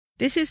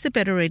This is the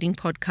Better Reading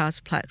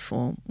Podcast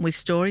platform with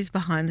stories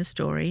behind the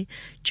story,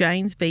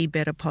 Jane's Be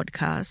Better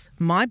podcast,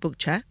 my book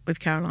chat with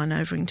Caroline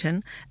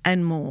Overington,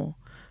 and more.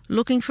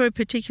 Looking for a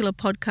particular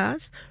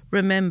podcast?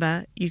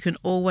 Remember, you can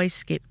always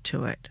skip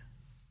to it.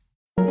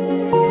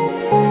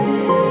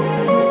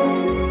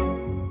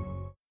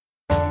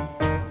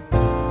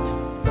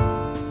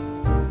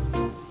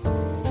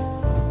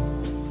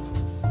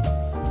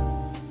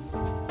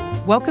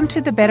 Welcome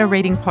to the Better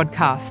Reading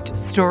Podcast,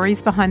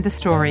 Stories Behind the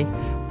Story,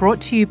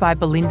 brought to you by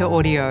Belinda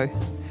Audio.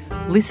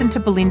 Listen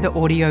to Belinda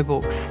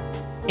audiobooks,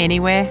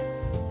 anywhere,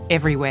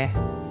 everywhere.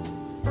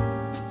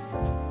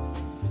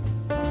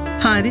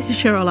 Hi, this is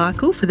Cheryl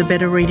Arkle for the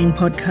Better Reading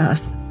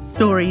Podcast,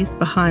 Stories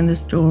Behind the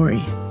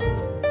Story.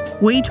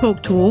 We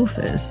talk to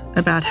authors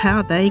about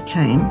how they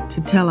came to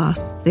tell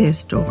us their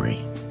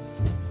story.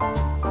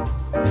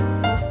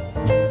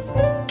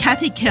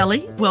 Kathy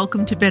Kelly,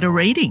 welcome to Better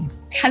Reading.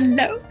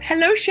 Hello,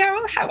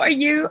 Cheryl. How are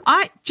you?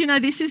 Do you know,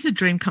 this is a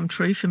dream come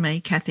true for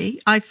me,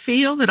 Kathy. I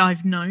feel that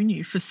I've known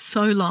you for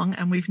so long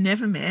and we've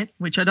never met,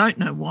 which I don't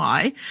know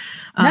why.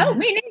 No,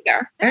 me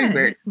neither. Very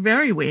weird.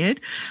 Very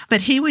weird.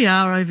 But here we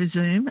are over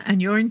Zoom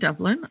and you're in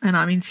Dublin and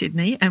I'm in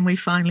Sydney and we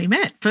finally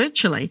met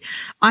virtually.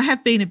 I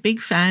have been a big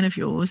fan of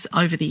yours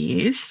over the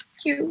years.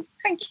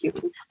 Thank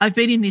you. I've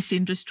been in this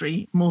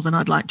industry more than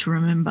I'd like to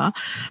remember.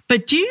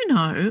 But do you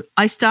know,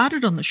 I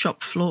started on the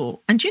shop floor.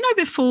 And do you know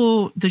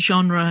before the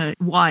genre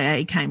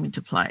YA came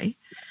into play?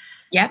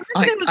 Yeah,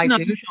 there was no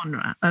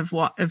genre of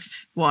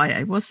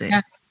YA, was there?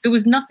 Yeah, there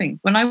was nothing.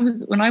 When I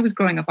was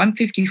growing up, I'm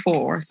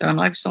 54, so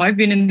I've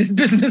been in this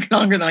business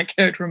longer than I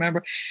care to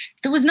remember.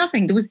 There was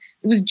nothing. There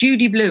was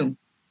Judy Blume.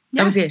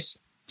 That was it.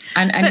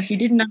 And if you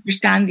didn't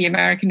understand the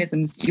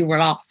Americanisms, you were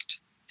lost.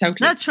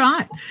 Totally. That's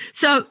right.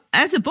 So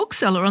as a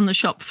bookseller on the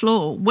shop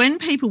floor, when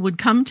people would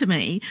come to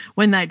me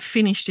when they'd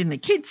finished in the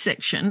kids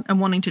section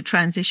and wanting to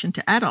transition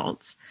to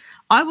adults,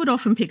 I would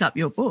often pick up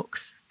your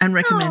books and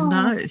recommend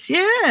those.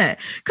 Yeah.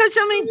 Because,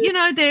 I mean, you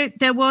know,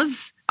 there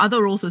was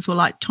other authors were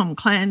like Tom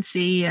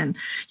Clancy and,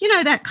 you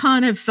know, that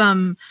kind of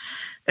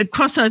a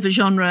crossover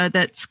genre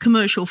that's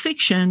commercial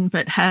fiction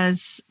but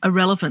has a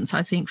relevance,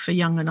 I think, for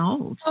young and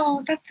old.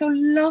 Oh, that's so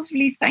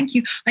lovely. Thank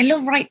you. I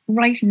love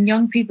writing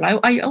young people.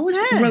 I always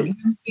wrote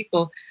young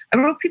people. I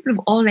wrote people of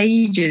all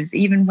ages,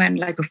 even when,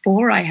 like,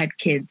 before I had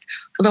kids.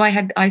 Although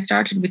I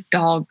started with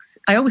dogs.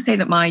 I always say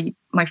that my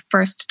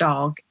first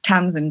dog,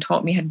 Tamsin,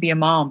 taught me how to be a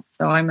mom.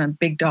 So I'm a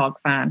big dog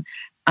fan.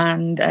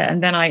 And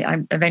then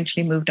I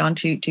eventually moved on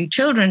to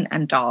children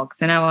and dogs.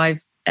 So now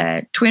I've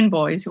twin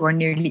boys who are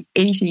nearly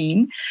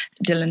 18,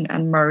 Dylan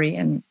and Murray,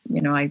 and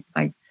you know I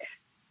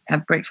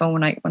have great fun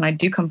when I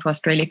do come to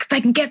Australia because I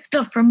can get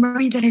stuff from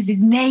Murray that has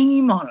his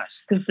name on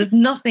it because there's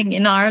nothing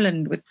in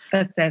Ireland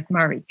that says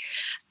Murray,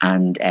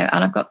 and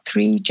I've got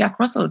 3 Jack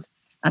Russells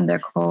and they're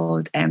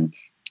called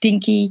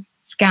Dinky,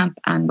 Scamp,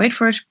 and wait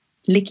for it,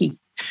 Licky.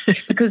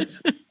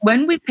 Because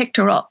when we picked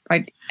her up,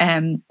 right,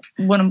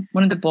 one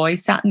of the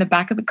boys sat in the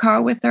back of the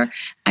car with her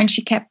and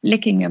she kept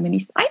licking him and he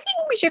said, I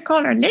think we should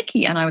call her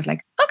Licky. And I was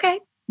like, okay,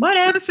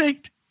 whatever.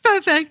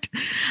 Perfect.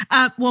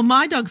 Well,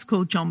 my dog's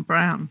called John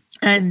Brown.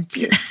 And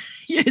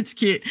yeah, it's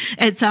cute.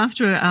 It's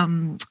after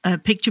a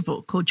picture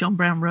book called John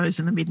Brown, Rose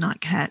and the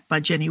Midnight Cat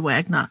by Jenny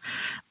Wagner.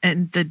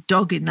 And the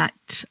dog in that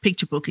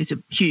picture book is a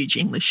huge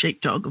English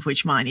sheepdog, of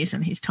which mine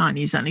isn't. He's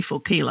tiny, he's only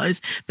 4 kilos,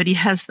 but he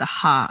has the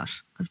heart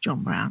of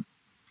John Brown.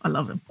 I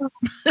love him.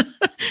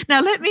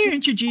 Now, let me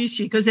introduce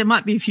you because there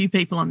might be a few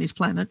people on this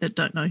planet that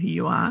don't know who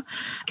you are.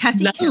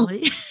 Kathy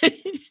Kelly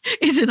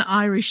is an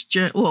Irish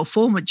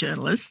former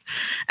journalist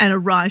and a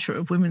writer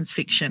of women's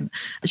fiction.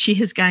 She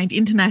has gained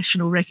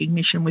international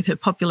recognition with her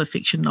popular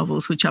fiction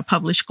novels, which are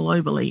published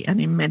globally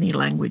and in many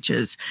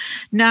languages.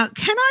 Now,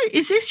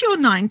 is this your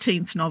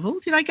 19th novel?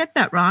 Did I get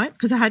that right?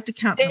 Because I had to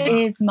count them. It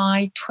is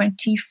my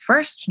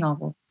 21st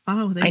novel.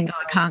 Oh, there you go.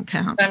 I can't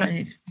count.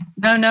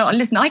 No.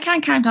 Listen, I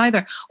can't count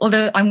either.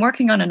 Although I'm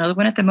working on another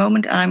one at the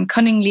moment and I'm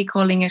cunningly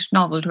calling it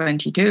Novel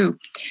 22.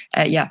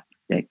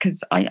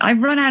 Because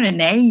I've run out of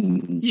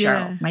names,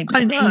 Cheryl.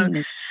 My name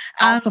is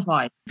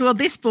falsified. Well,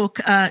 this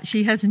book,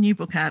 she has a new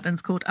book out and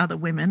it's called Other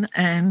Women,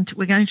 and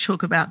we're going to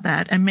talk about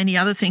that and many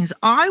other things.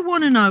 I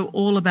want to know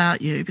all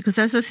about you because,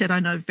 as I said, I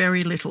know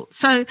very little.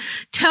 So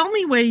tell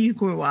me where you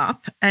grew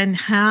up and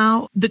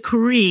how the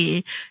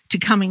career to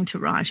coming to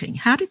writing,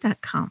 how did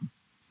that come?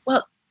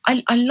 Well,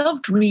 I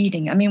loved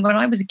reading. I mean, when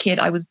I was a kid,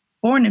 I was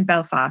born in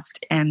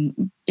Belfast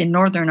in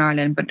Northern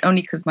Ireland, but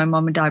only because my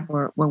mum and dad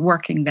were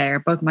working there.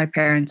 Both my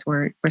parents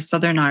were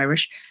Southern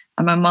Irish.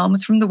 And my mom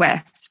was from the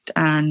West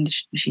and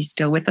she's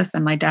still with us.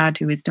 And my dad,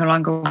 who is no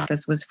longer with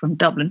us, was from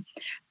Dublin.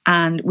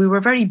 And we were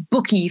a very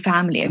booky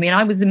family. I mean,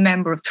 I was a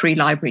member of 3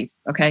 libraries,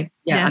 okay?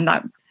 Yeah. And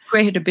that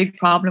created a big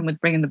problem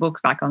with bringing the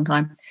books back on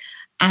time.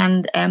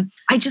 And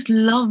I just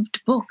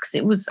loved books.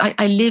 It was,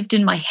 I lived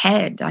in my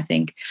head, I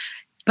think.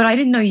 But I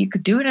didn't know you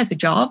could do it as a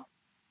job.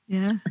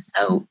 Yeah.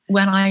 So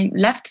when I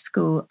left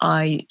school,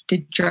 I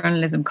did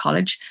journalism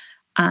college.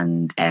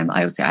 And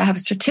I would say I have a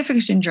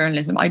certificate in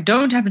journalism. I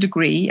don't have a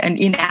degree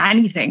in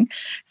anything.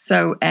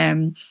 So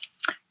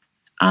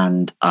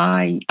and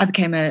I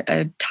became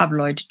a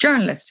tabloid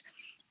journalist.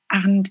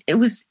 And it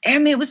was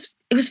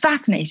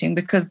fascinating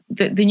because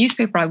the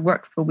newspaper I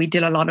worked for, we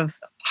did a lot of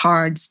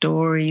hard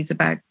stories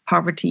about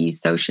poverty,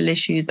 social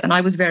issues, and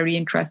I was very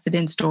interested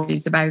in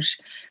stories about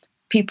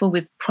people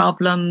with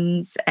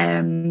problems,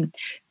 the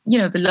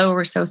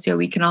lower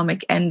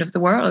socioeconomic end of the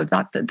world.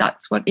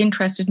 That's what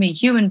interested me,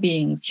 human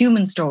beings,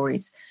 human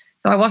stories.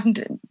 So I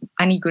wasn't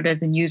any good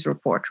as a news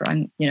reporter,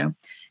 and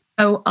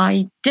so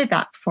I did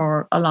that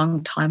for a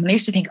long time. And I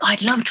used to think,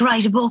 I'd love to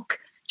write a book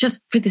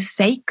just for the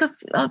sake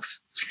of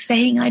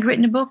saying I'd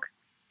written a book.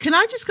 Can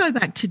I just go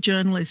back to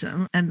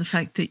journalism and the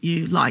fact that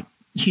you like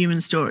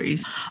human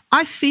stories?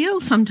 I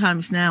feel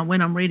sometimes now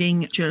when I'm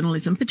reading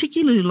journalism,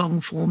 particularly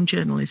long-form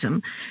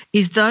journalism,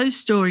 is those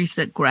stories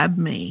that grab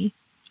me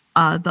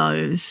are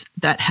those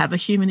that have a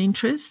human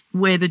interest,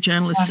 where the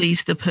journalist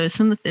sees the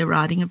person that they're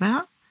writing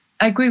about.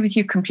 I agree with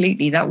you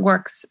completely. That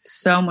works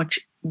so much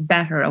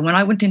better. And when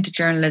I went into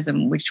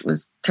journalism, which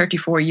was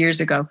 34 years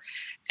ago,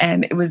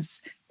 it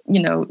was,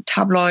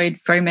 tabloid,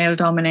 very male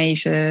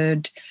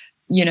dominated,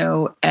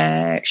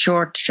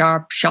 short,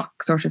 sharp,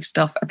 shock sort of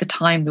stuff. At the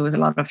time, there was a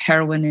lot of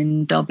heroin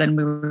in Dublin.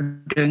 We were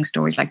doing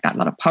stories like that, a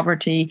lot of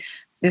poverty.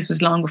 This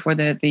was long before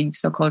the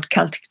so-called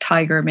Celtic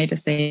Tiger made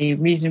us a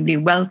reasonably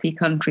wealthy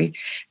country.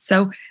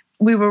 So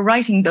we were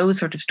writing those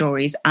sort of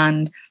stories,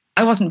 and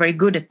I wasn't very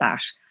good at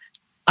that.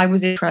 I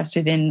was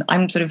interested in,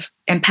 I'm sort of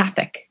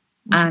empathic,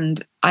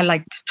 and I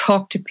like to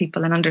talk to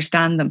people and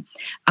understand them.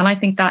 And I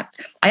think that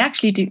I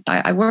actually do.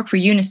 I work for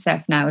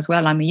UNICEF now as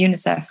well. I'm a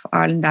UNICEF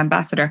Ireland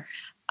ambassador,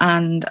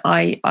 and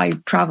I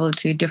travel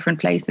to different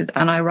places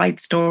and I write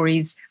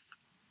stories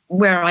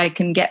where I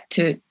can get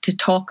to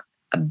talk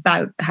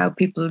about how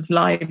people's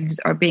lives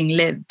are being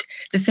lived.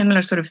 It's a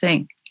similar sort of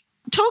thing.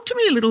 Talk to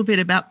me a little bit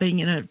about being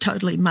in a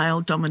totally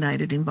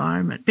male-dominated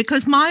environment,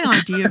 because my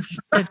idea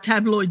of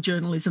tabloid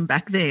journalism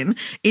back then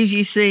is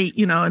you see,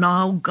 an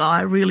old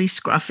guy really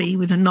scruffy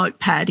with a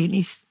notepad in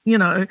his,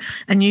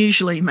 and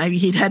usually maybe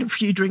he'd had a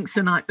few drinks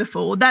the night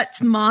before.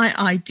 That's my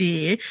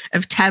idea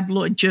of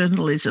tabloid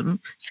journalism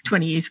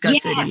 20 years ago,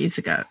 30 years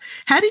ago.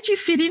 How did you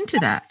fit into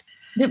that?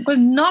 It was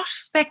not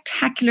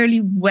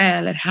spectacularly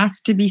well, it has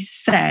to be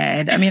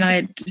said. I mean,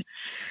 I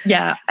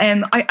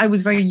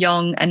was very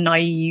young and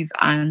naive,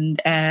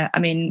 and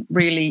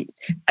really,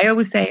 I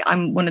always say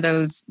I'm one of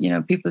those,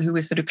 people who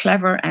was sort of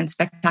clever and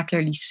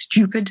spectacularly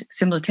stupid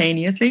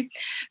simultaneously.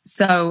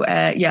 So,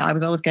 I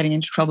was always getting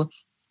into trouble.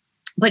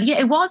 But yeah,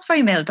 it was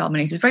very male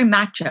dominated, very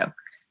macho.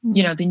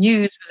 The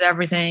news was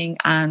everything,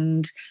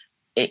 and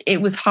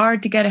it was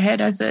hard to get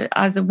ahead as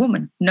a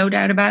woman, no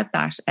doubt about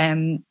that.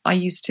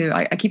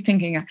 I keep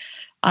thinking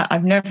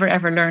I've never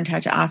ever learned how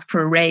to ask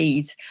for a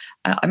raise.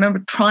 I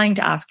remember trying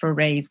to ask for a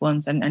raise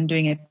once and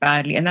doing it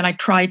badly. And then I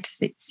tried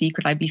to see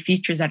could I be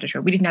features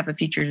editor. We didn't have a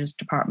features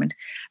department.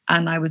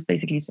 And I was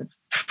basically sort of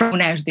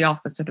thrown out of the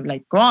office, sort of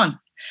like, go on.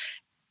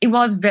 It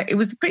was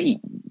pretty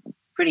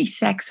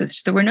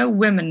sexist. There were no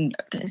women.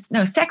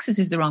 No, sexist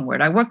is the wrong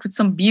word. I worked with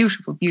some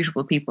beautiful,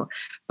 beautiful people,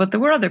 but there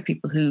were other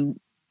people who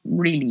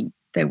really,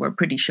 they were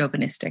pretty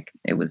chauvinistic.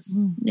 It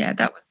was,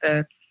 that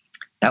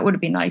would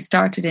have been, I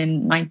started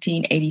in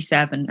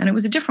 1987 and it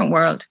was a different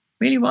world.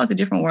 Really was a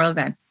different world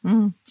then.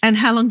 Mm. And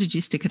how long did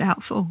you stick it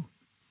out for?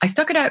 I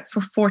stuck it out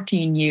for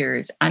 14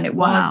 years and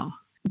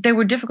there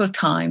were difficult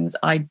times.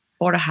 I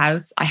bought a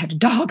house. I had a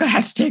dog I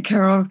had to take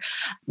care of.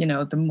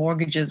 The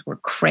mortgages were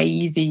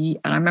crazy.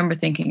 And I remember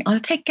thinking, I'll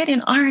get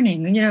in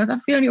ironing.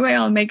 That's the only way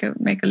I'll make a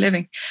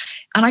living.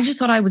 And I just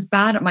thought I was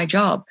bad at my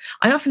job.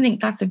 I often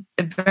think that's a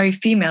very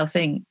female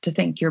thing, to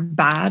think you're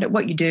bad at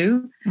what you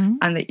do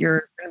and that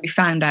you're going to be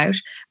found out.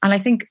 And I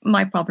think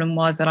my problem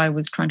was that I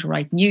was trying to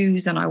write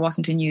news and I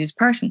wasn't a news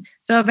person.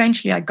 So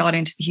eventually I got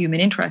into the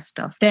human interest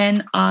stuff.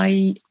 Then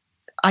I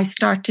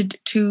started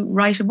to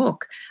write a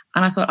book.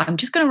 And I thought, I'm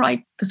just going to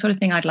write the sort of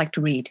thing I'd like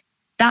to read.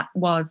 That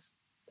was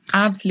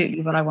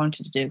absolutely what I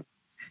wanted to do.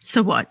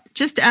 So what?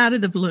 Just out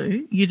of the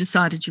blue, you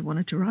decided you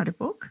wanted to write a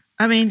book?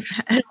 I mean...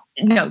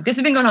 No, this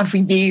has been going on for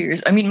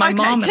years. I mean, my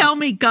mom... Tell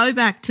me, go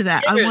back to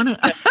that. I want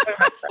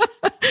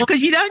to...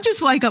 Because you don't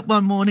just wake up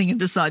one morning and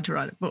decide to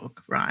write a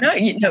book, right? No,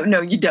 you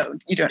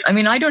don't. You don't. I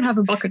mean, I don't have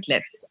a bucket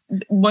list.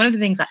 One of the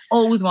things I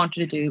always wanted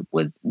to do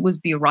was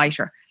be a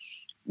writer.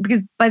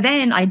 Because by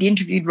then I'd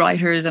interviewed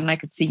writers and I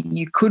could see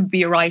you could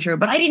be a writer,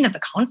 but I didn't have the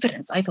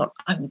confidence. I thought,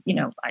 I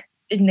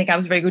didn't think I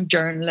was a very good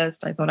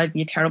journalist. I thought I'd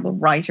be a terrible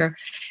writer.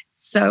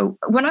 So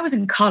when I was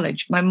in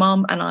college, my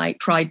mom and I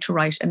tried to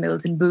write a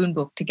Mills and Boon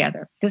book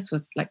together. This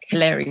was like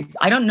hilarious.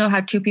 I don't know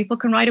how two people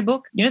can write a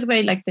book. The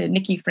way like the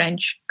Nicky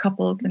French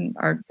couple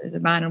are as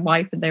a man and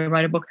wife and they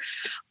write a book.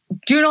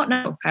 Do not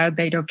know how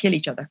they don't kill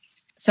each other.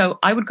 So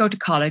I would go to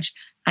college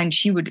and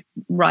she would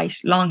write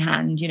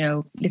longhand,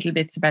 little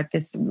bits about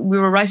this. We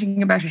were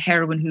writing about a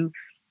heroine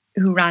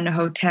who ran a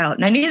hotel.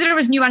 Now, neither of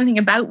us knew anything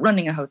about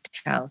running a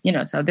hotel,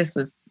 so this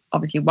was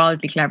obviously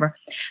wildly clever.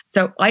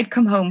 So I'd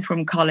come home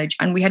from college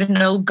and we had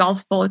an old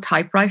golf ball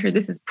typewriter.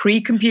 This is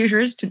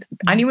pre-computers. To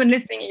anyone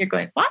listening, you're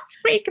going, what's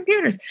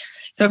pre-computers?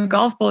 So a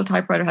golf ball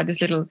typewriter had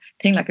this little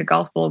thing like a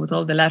golf ball with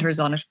all the letters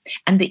on it.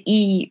 And the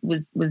E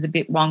was a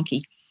bit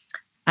wonky.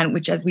 And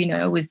which, as we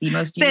know, is the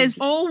most used. There's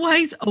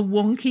always a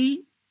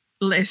wonky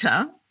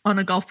letter on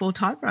a golf ball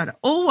typewriter.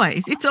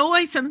 Always. It's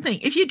always something.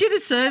 If you did a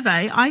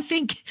survey, I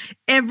think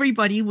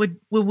everybody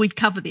would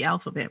cover the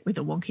alphabet with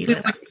a wonky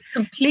letter.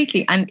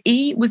 Completely. And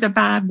E was a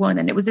bad one.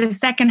 And it was a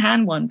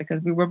secondhand one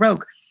because we were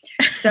broke.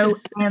 So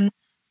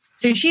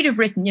so she'd have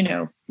written,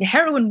 the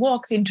heroine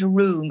walks into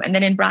room, and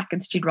then in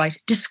brackets she'd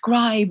write,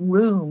 describe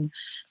room.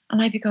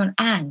 And I'd be going,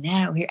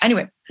 now here.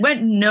 Anyway,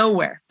 went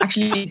nowhere.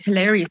 Actually,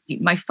 hilariously,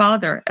 my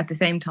father at the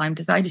same time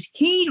decided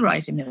he'd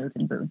write a Mills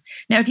and Boon.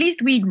 Now, at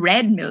least we'd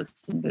read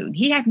Mills and Boon.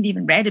 He hadn't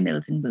even read a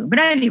Mills and Boon. But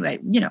anyway,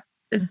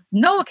 there's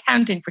no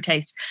accounting for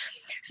taste.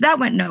 So that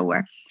went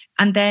nowhere.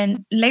 And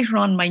then later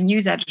on, my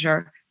news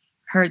editor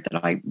heard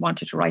that I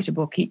wanted to write a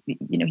book. He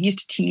used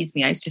to tease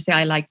me. I used to say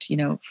I liked,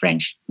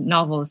 French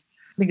novels,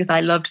 because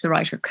I loved the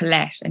writer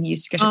Colette, and he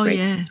used to get a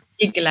great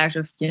giggle out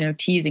of,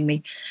 teasing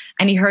me.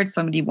 And he heard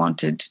somebody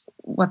wanted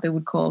what they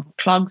would call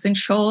clogs and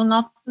shawl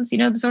novels,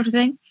 the sort of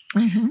thing.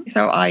 Mm-hmm.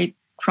 So I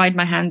tried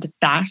my hand at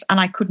that, and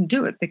I couldn't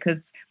do it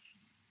because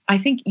I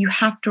think you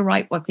have to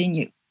write what's in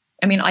you.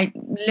 I mean, I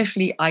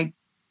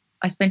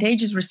spent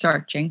ages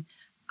researching,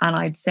 and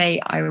I'd say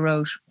I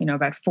wrote,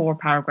 about 4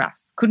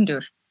 paragraphs. Couldn't do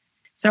it.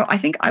 So I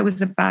think I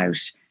was about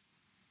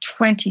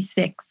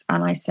 26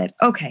 and I said,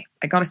 okay,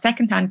 I got a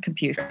secondhand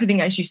computer. Everything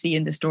as you see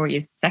in the story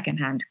is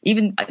secondhand.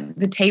 Even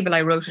the table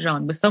I wrote it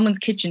on was someone's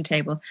kitchen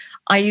table.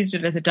 I used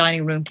it as a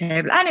dining room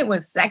table and it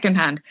was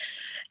secondhand,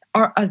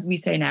 or as we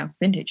say now,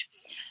 vintage.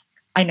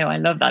 I know, I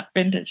love that,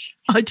 vintage.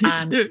 I do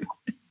too.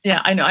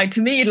 Yeah, I know.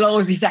 To me, it'll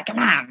always be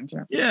secondhand.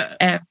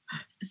 Yeah.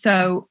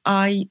 So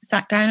I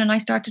sat down and I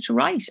started to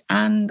write,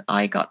 and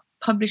I got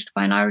published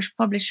by an Irish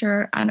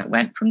publisher, and it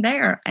went from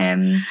there.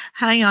 Hang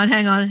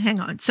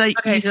on. So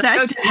you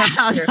sat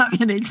down,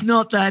 and it's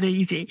not that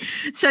easy.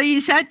 So you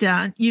sat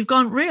down, you've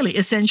gone really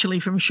essentially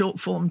from short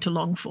form to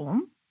long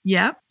form.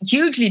 Yeah.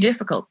 Hugely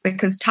difficult,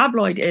 because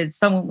tabloid is,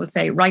 someone will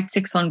say, write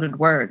 600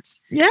 words.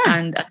 Yeah.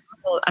 And a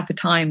novel at the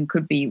time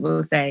could be,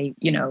 we'll say,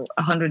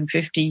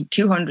 150,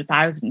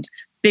 200,000.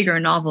 Bigger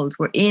novels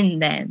were in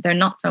then. They're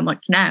not so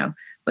much now.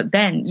 But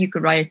then you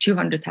could write a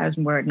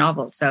 200,000 word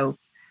novel. So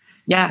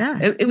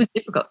it was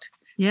difficult.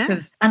 Yeah.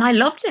 And I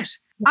loved it.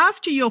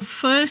 After your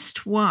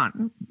first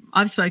one,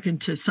 I've spoken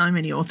to so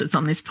many authors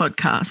on this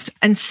podcast,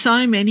 and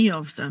so many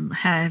of them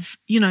have,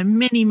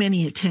 many,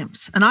 many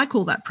attempts. And I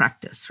call that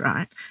practice,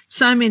 right?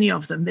 So many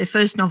of them, their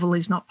first novel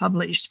is not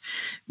published.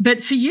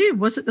 But for you,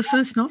 was it the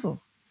first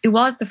novel? It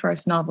was the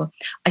first novel.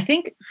 I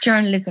think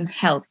journalism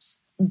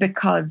helps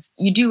because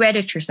you do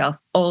edit yourself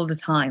all the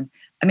time.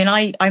 I mean,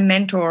 I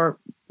mentor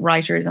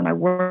writers and I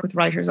work with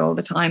writers all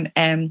the time.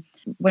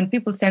 When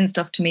people send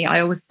stuff to me,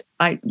 I'll say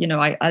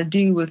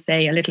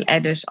a little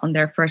edit on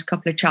their first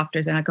couple of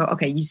chapters, and I go,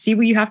 okay, you see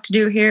what you have to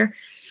do here.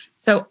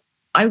 So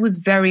I was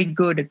very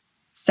good at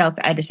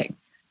self-editing,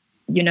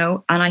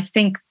 and I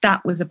think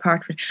that was a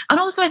part of it. And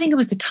also I think it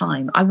was the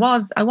time. I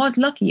was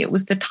lucky. It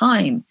was the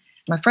time.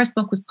 My first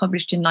book was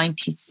published in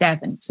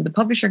 1997. So the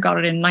publisher got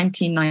it in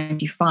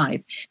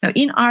 1995. Now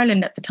in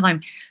Ireland at the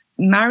time,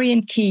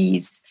 Marion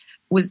Keyes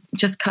was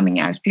just coming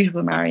out.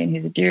 Beautiful Marion,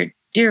 who's a dear,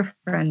 dear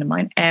friend of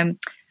mine.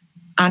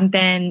 And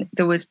then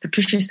there was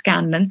Patricia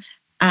Scanlon.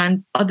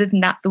 And other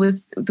than that, there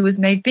was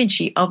Maeve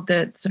Binchy, of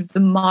the sort of the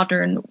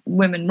modern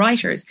women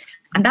writers.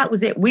 And that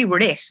was it. We were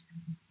it.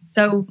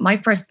 So my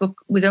first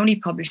book was only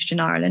published in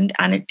Ireland,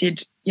 and it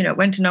did,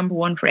 went to number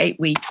 1 for 8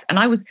 weeks. And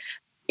I was,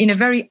 in a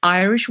very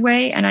Irish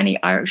way, and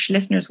any Irish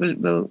listeners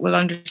will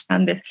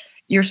understand this,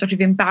 you're sort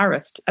of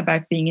embarrassed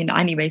about being in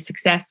any way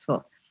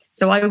successful.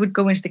 So I would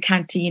go into the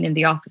canteen in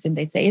the office and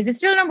they'd say, is it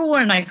still number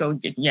 1? And I go,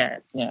 yeah.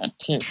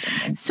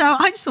 So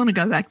I just want to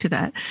go back to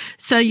that.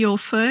 So your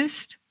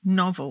first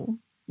novel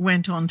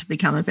went on to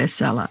become a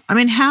bestseller. I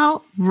mean,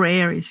 how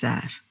rare is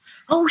that?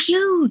 Oh,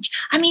 huge.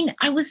 I mean,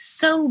 I was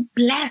so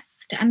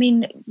blessed. I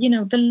mean,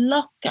 the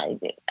luck.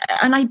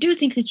 And I do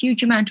think a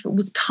huge amount of it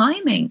was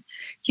timing,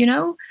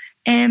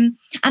 and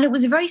it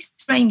was a very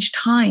strange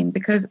time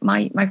because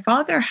my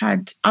father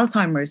had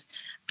Alzheimer's.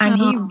 And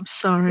he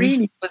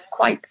really was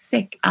quite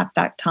sick at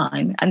that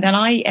time. And then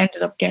I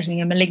ended up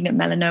getting a malignant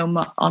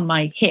melanoma on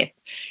my hip.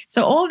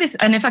 So all this,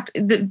 and in fact,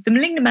 the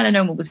malignant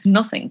melanoma was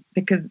nothing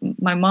because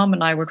my mom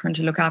and I were trying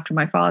to look after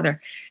my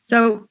father.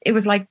 So it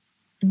was like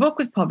the book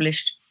was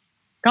published,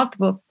 got the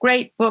book,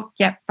 great book,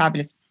 yeah,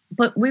 fabulous.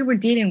 But we were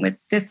dealing with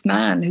this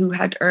man who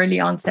had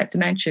early onset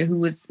dementia, who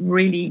was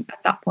really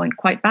at that point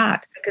quite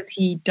bad because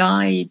he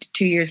died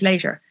 2 years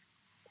later.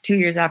 2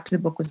 years after the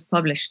book was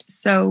published.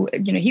 So,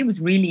 he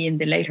was really in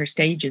the later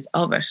stages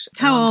of it.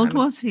 How old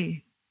was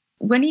he?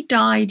 When he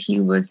died, he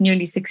was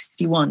nearly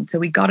 61. So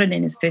we got it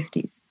in his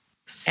 50s.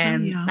 So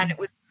young. And it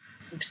was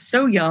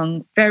so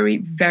young, very,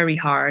 very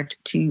hard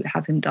to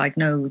have him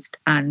diagnosed.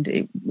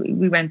 And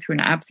we went through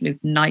an absolute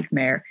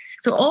nightmare.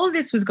 So all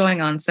this was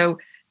going on. So,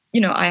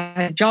 I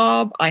had a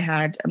job, I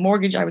had a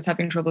mortgage I was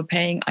having trouble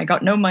paying. I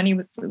got no money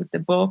with the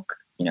book.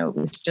 It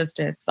was just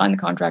to sign the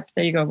contract.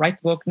 There you go, write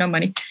the book, no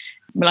money.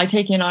 Well, I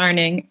take in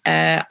ironing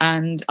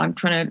and I'm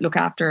trying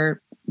to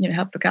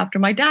help look after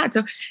my dad.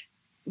 So,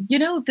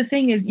 the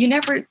thing is, you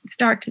never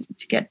start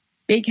to get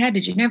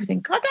big-headed. You never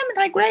think, God damn it,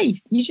 I'm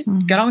great. You just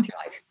get on with your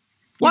life.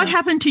 What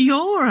happened to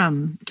your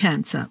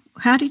cancer?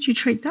 How did you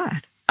treat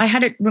that? I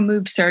had it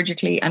removed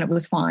surgically and it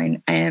was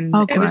fine.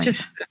 It was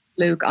just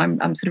fluke.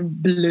 I'm sort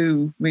of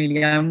blue,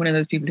 really. I'm one of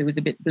those people who was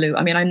a bit blue.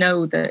 I mean, I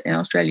know that in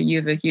Australia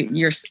you have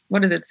your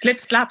what is it, slip,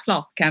 slap,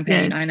 slop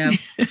campaign. Yes.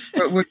 I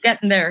know we're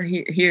getting there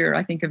here.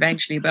 I think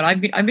eventually, but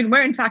I've been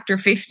wearing Factor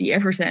 50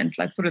 ever since.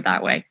 Let's put it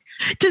that way.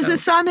 Does the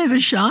sun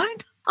ever shine?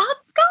 Oh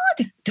God,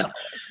 it does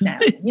now.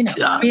 I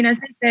mean, as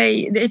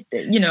they say,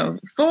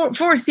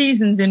 four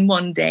seasons in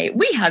one day.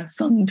 We had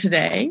sun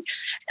today.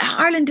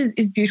 Ireland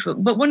is beautiful,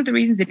 but one of the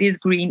reasons it is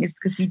green is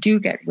because we do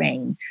get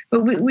rain.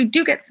 But we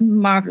do get some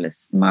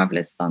marvelous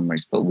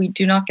summers, but we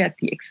do not get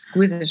the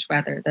exquisite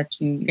weather that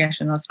you get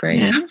in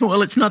Australia. Yeah.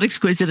 Well, it's not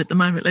exquisite at the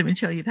moment. Let me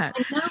tell you that.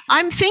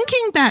 I'm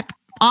thinking back.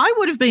 I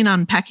would have been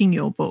unpacking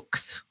your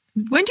books.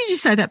 When did you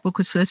say that book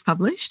was first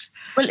published?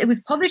 Well, it was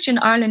published in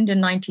Ireland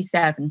in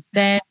 1997.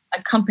 Then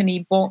a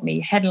company bought me,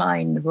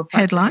 Headline,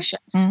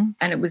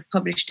 and it was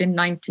published in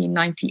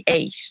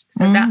 1998.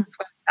 So that's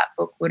when that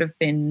book would have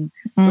come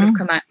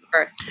out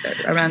first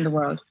around the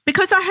world.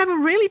 Because I have a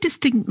really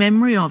distinct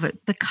memory of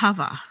it. The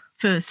cover,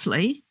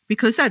 firstly,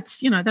 because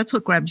that's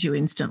what grabs you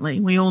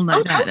instantly. We all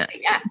know that.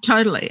 Totally, yeah.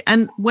 Totally.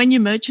 And when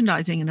you're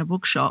merchandising in a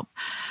bookshop,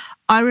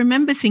 I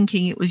remember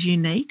thinking it was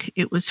unique,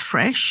 it was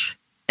fresh,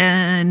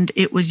 and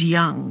it was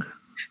young.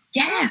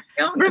 Yeah.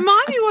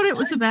 Remind me what it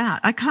was about.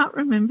 I can't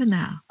remember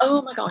now.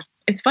 Oh, my God.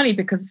 It's funny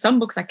because some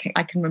books I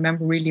can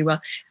remember really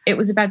well. It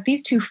was about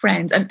these two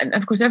friends. And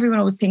of course, everyone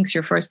always thinks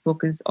your first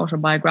book is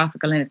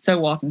autobiographical, and it so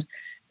wasn't,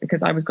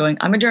 because I was going,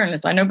 I'm a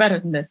journalist. I know better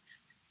than this.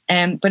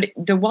 But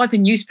there was a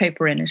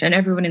newspaper in it, and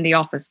everyone in the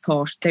office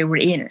thought they were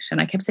in it.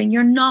 And I kept saying,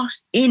 you're not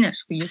in it.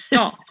 Will you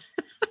stop?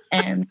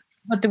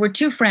 But there were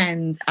two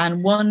friends,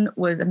 and one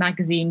was a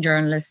magazine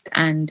journalist,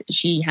 and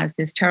she has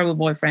this terrible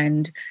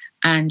boyfriend,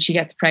 and she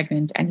gets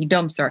pregnant and he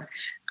dumps her.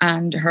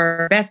 And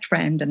her best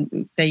friend,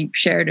 and they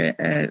shared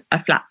a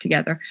flat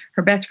together,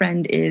 her best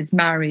friend is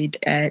married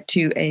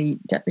to a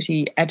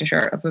deputy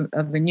editor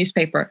of a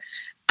newspaper.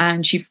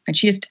 And she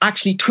is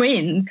actually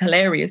twins,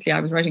 hilariously. I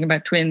was writing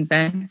about twins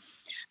then.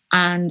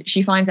 And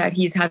she finds out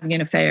he's having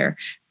an affair.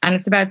 And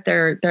it's about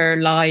their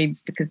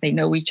lives, because they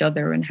know each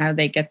other and how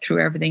they get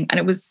through everything. And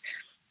it was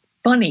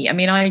funny. I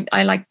mean, I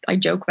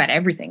joke about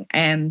everything.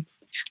 And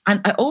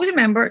I always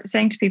remember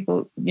saying to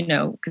people,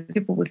 because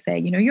people would say,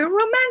 you're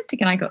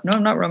romantic. And I go, no,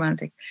 I'm not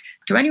romantic.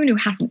 To anyone who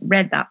hasn't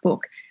read that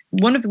book,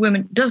 one of the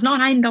women does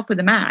not end up with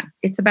a man.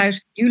 It's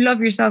about, you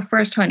love yourself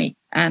first, honey.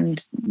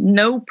 And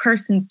no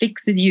person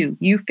fixes you.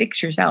 You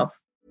fix yourself.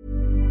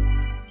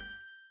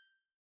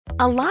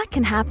 A lot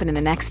can happen in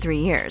the next 3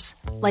 years.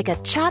 Like a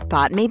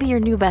chatbot may be your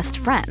new best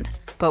friend.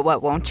 But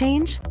what won't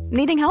change?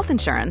 Needing health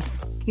insurance.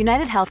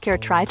 United Healthcare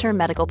Tri-Term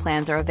Medical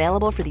Plans are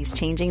available for these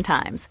changing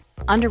times.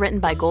 Underwritten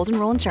by Golden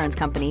Rule Insurance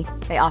Company,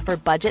 they offer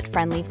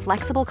budget-friendly,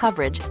 flexible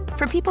coverage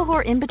for people who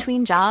are in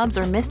between jobs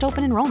or missed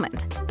open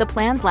enrollment. The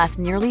plans last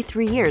nearly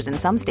 3 years in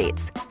some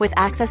states, with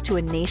access to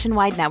a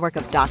nationwide network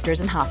of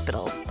doctors and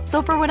hospitals.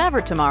 So for whatever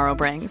tomorrow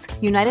brings,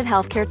 United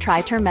Healthcare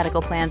Tri-Term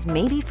Medical Plans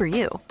may be for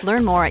you.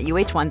 Learn more at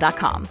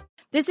UH1.com.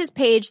 This is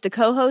Paige, the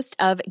co-host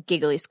of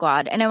Giggly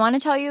Squad, and I want to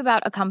tell you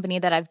about a company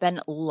that I've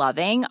been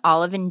loving,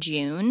 Olive &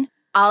 June.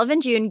 Olive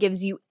 & June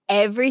gives you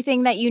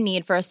everything that you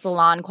need for a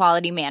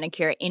salon-quality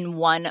manicure in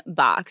one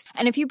box.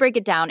 And if you break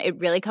it down, it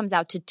really comes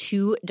out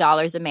to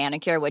 $2 a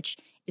manicure, which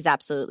is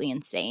absolutely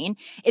insane.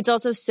 It's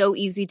also so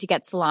easy to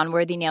get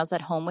salon-worthy nails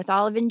at home with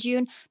Olive &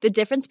 June. The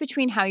difference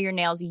between how your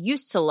nails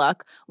used to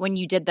look when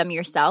you did them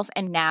yourself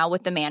and now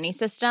with the Mani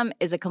system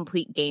is a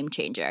complete game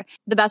changer.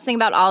 The best thing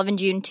about Olive &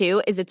 June,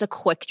 too, is it's a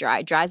quick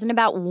dry. Dries in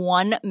about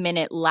 1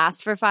 minute,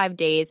 lasts for 5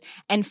 days,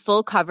 and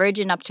full coverage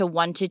in up to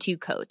 1 to 2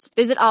 coats.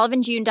 Visit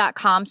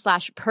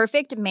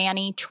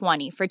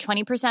oliveandjune.com/perfectmani20 for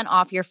 20%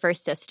 off your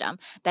first system.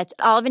 That's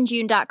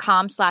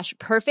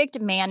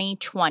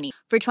oliveandjune.com/perfectmani20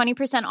 for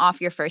 20% off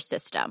your first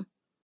system.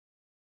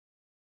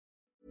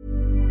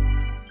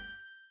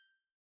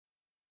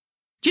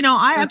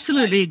 I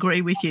absolutely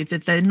agree with you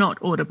that they're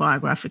not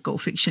autobiographical.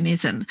 Fiction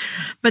isn't.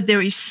 But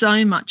there is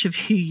so much of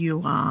who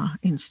you are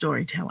in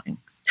storytelling.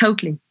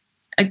 Totally.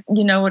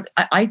 You know what?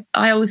 I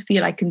always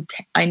feel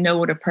I know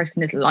what a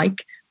person is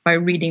like by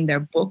reading their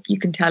book. You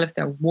can tell if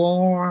they're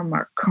warm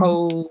or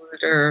cold,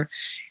 or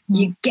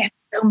you get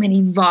so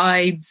many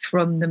vibes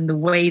from them, the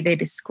way they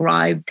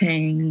describe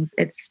things.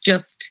 It's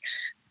just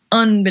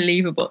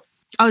unbelievable.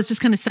 I was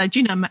just going to say, do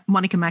you know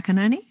Monica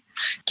McInerney?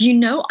 Do you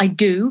know? I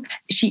do.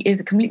 She is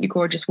a completely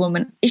gorgeous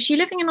woman. Is she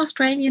living in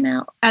Australia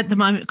now? At the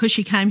moment, because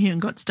she came here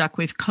and got stuck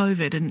with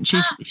COVID, and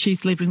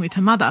she's living with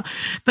her mother.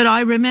 But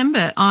I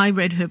remember I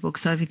read her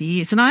books over the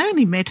years, and I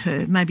only met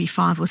her maybe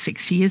 5 or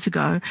 6 years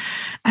ago.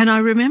 And I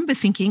remember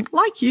thinking,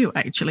 like you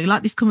actually,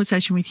 like this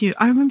conversation with you,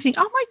 I remember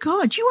thinking, oh my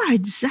God, you are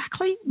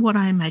exactly what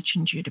I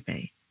imagined you to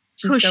be.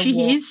 Because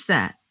she is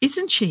that,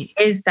 isn't she?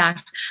 Is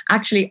that.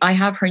 Actually, I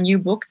have her new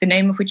book, the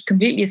name of which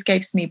completely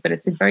escapes me, but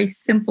it's a very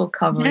simple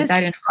cover. Yes. It's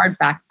out in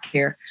hardback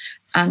here.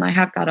 And I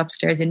have that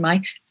upstairs in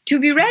my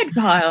to-be-read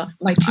pile.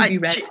 My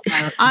to-be-read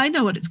pile. I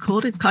know what it's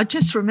called. I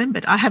just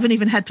remembered. I haven't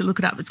even had to look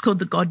it up. It's called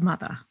The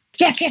Godmother.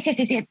 Yes.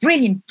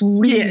 Brilliant.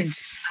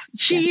 Yes.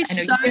 She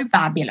is so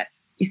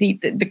fabulous. You see,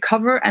 the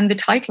cover and the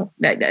title,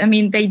 I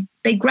mean,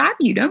 they grab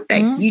you, don't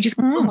they? You just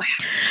go, oh, wow.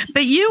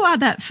 But you are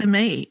that for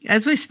me.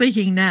 As we're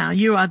speaking now,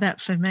 you are that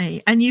for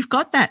me. And you've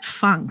got that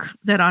funk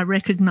that I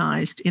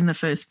recognised in the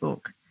first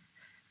book.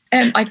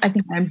 I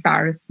think I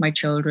embarrass my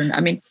children. I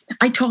mean,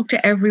 I talk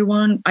to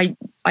everyone. I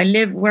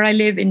live where I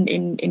live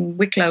in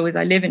Wicklow. Is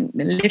I live in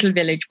a little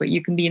village where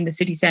you can be in the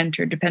city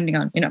centre, depending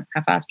on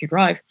how fast you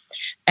drive,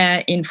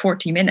 in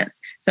 40 minutes.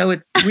 So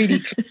it's really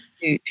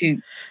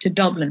close to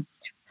Dublin.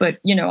 But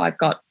I've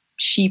got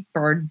sheep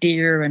or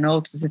deer and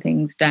all sorts of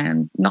things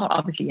down, not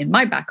obviously in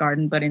my back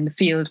garden, but in the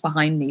field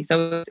behind me.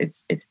 So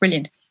it's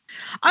brilliant.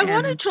 I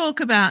want to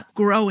talk about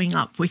growing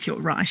up with your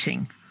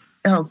writing.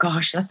 Oh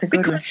gosh, that's a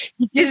good one.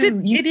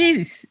 It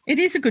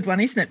is a good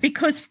one, isn't it?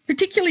 Because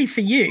particularly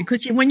for you,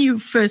 because when you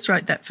first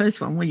wrote that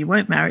first one, well, you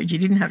weren't married, you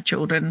didn't have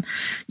children,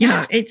 you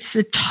know, it's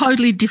a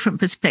totally different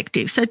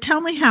perspective. So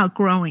tell me how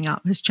growing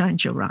up has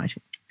changed your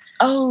writing.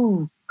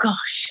 Oh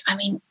gosh, I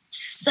mean,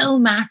 so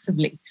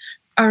massively.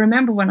 I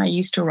remember when I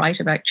used to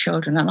write about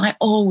children, and I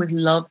always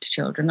loved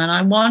children, and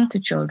I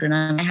wanted children,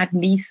 and I had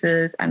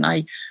nieces, and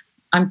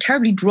I'm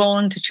terribly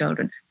drawn to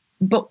children.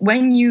 But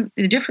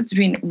the difference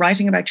between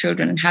writing about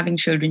children and having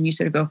children, you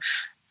sort of go,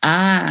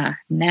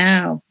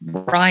 now,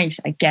 right,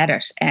 I get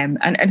it. And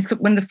so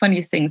one of the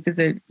funniest things, there's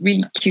a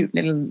really cute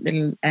little,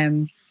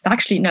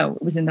 actually, no,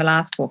 it was in the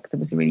last book. There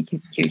was a really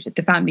cute,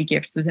 The Family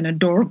Gift. There was an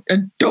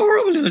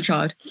adorable little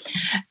child.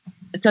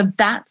 So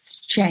that's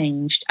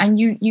changed. And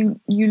you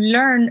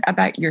learn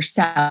about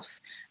yourself,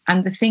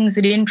 and the things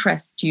that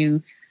interest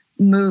you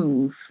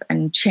move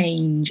and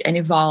change and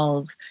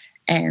evolve.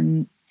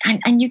 And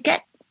you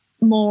get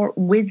more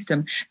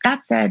wisdom.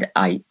 That said,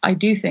 I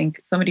do think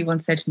somebody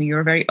once said to me, "You're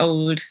a very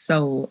old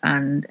soul,"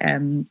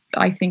 and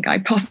I think I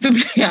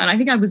possibly am. I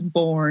think I was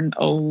born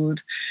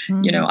old.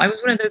 Mm. I was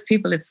one of those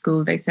people at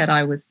school. They said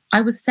I was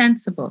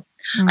sensible.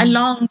 I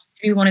longed to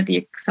be one of the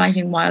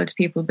exciting, wild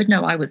people, but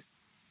no, I was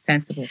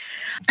sensible.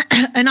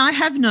 And I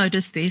have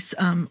noticed this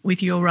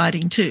with your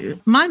writing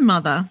too. My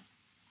mother,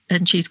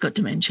 and she's got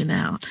dementia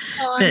now,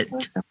 I'm so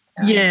sorry.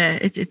 Yeah,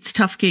 it's a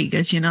tough gig,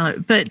 as you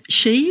know. But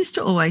she used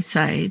to always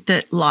say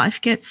that life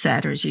gets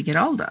sadder as you get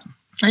older.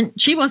 And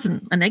she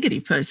wasn't a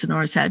negative person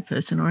or a sad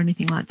person or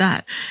anything like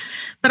that.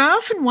 But I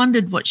often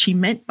wondered what she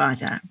meant by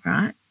that,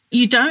 right?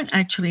 You don't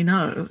actually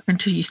know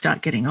until you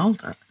start getting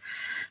older,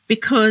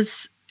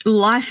 because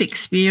life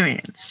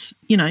experience,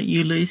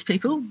 you lose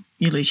people,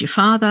 you lose your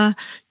father,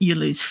 you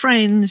lose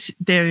friends.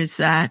 There's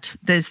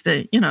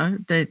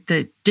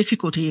the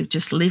difficulty of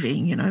just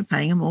living,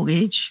 paying a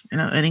mortgage,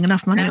 earning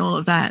enough money, all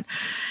of that.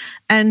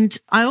 And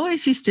I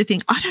always used to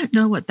think, I don't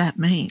know what that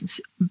means,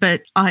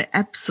 but I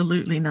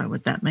absolutely know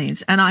what that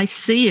means. And I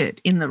see it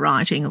in the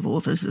writing of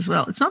authors as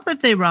well. It's not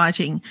that their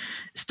writing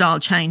style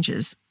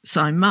changes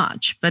so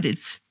much, but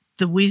it's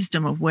the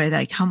wisdom of where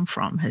they come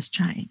from has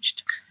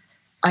changed.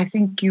 I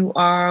think you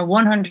are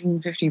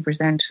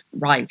 150%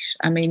 right.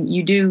 I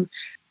mean,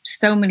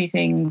 so many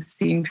things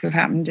seem to have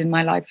happened in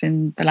my life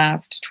in the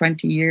last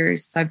 20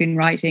 years since I've been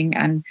writing,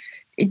 and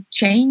it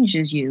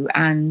changes you.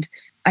 And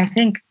I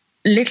think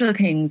little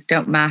things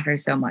don't matter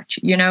so much.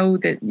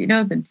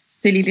 The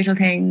silly little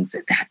things,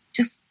 that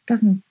just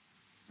doesn't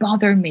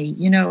bother me.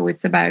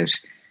 It's about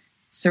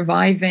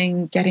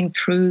surviving, getting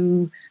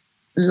through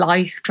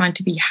life, trying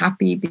to be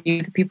happy, be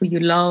with the people you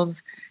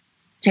love,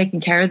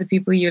 taking care of the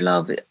people you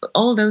love,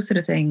 all those sort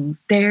of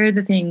things. They're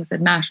the things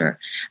that matter.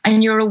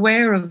 And you're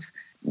aware of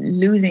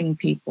losing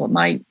people.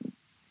 My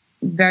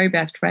very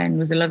best friend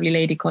was a lovely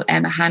lady called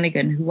Emma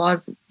Hannigan, who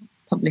was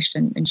published,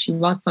 and she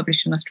was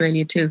published in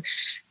Australia too.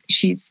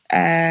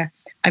 I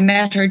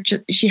met her,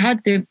 she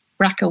had the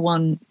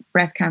BRCA1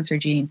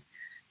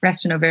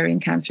 breast and ovarian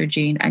cancer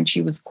gene, and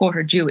she was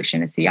quarter Jewish,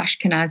 and it's the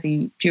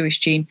Ashkenazi Jewish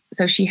gene.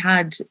 So she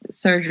had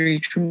surgery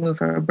to remove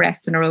her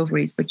breasts and her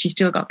ovaries, but she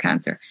still got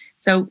cancer.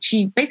 So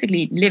she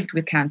basically lived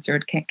with cancer.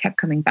 It kept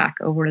coming back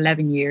over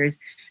 11 years,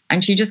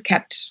 and she just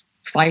kept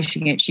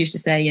fighting it. She used to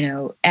say,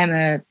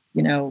 Emma,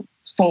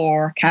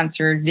 4,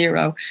 cancer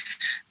 0.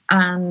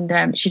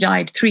 And she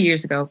died 3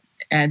 years ago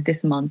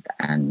this month.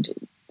 And,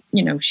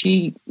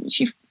 she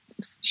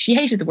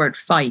hated the word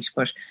fight,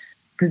 but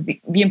because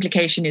the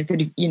implication is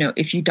that,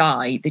 if you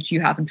die, that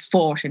you haven't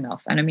fought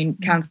enough. And I mean,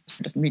 cancer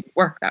doesn't really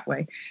work that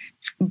way.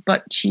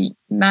 But she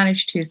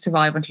managed to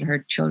survive until her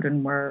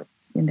children were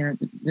in their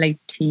late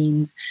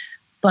teens.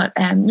 But,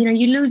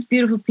 you lose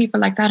beautiful people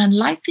like that, and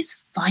life is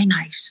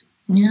finite.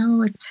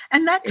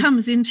 And that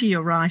comes into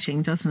your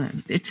writing, doesn't it?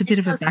 It's a bit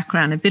of a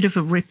background, a bit of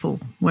a ripple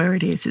where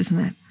it is, isn't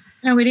it?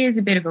 No, it is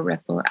a bit of a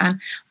ripple. And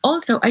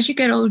also, as you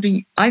get older,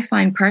 I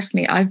find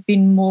personally, I've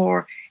been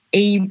more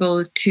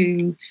able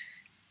to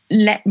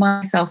let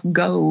myself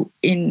go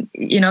in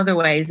other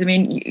ways. I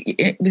mean,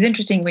 it was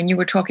interesting when you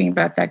were talking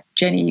about that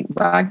Jenny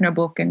Wagner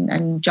book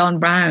and John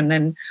Brown,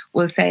 and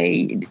we'll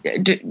say,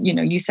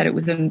 you said it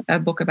was a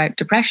book about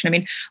depression. I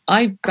mean,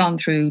 I've gone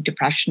through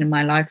depression in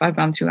my life. I've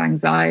gone through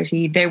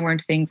anxiety. They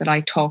weren't things that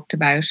I talked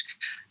about.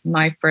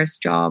 My first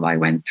job, I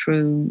went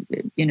through,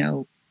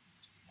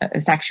 a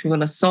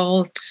sexual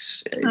assault.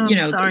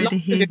 Sorry to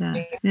hear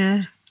that.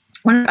 Yeah.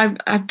 Well,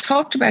 I've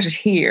talked about it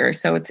here,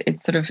 so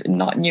it's sort of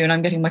not new, and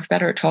I'm getting much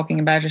better at talking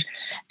about it.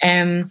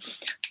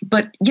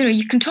 But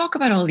you can talk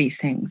about all these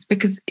things,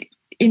 because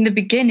in the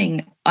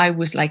beginning I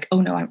was like,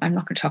 oh no, I'm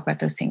not going to talk about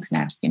those things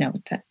now.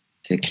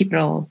 To keep it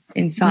all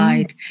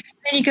inside.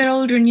 Then you get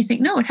older and you think,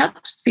 no, it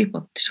helps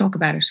people to talk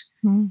about it.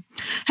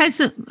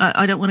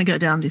 I don't want to go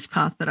down this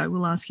path, but I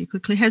will ask you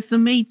quickly: has the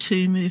Me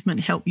Too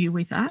movement helped you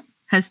with that?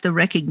 Has the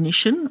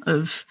recognition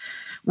of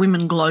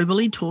women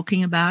globally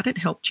talking about it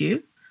helped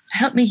you?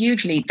 Helped me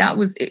hugely.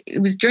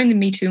 It was during the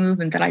Me Too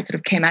movement that I sort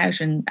of came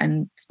out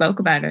and spoke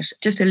about it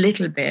just a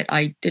little bit.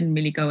 I didn't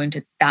really go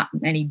into that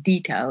many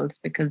details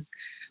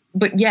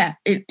but yeah,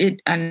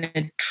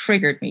 it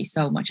triggered me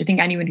so much. I think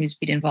anyone who's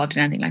been involved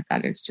in anything like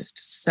that is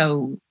just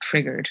so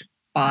triggered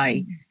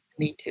by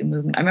the Me Too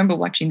movement. I remember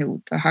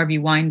watching the Harvey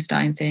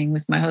Weinstein thing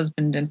with my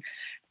husband, and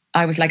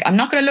I was like, I'm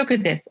not going to look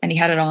at this. And he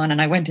had it on,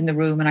 and I went in the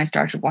room and I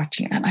started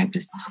watching it. And I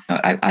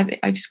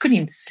just couldn't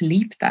even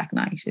sleep that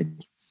night.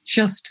 It's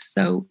just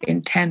so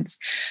intense.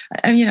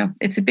 And,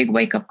 it's a big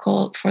wake-up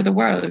call for the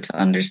world to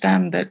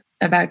understand that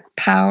about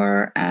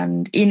power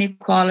and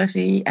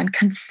inequality and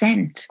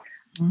consent.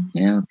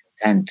 Consent.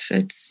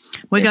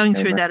 We're going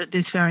through that at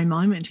this very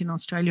moment in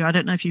Australia. I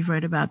don't know if you've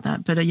read about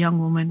that, but a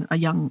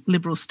young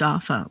Liberal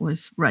staffer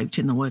was raped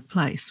in the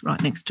workplace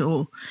right next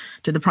door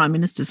to the Prime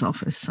Minister's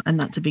office. And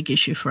that's a big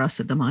issue for us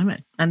at the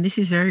moment. And this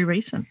is very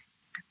recent.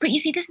 But you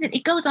see,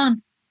 it goes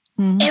on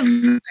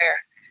everywhere.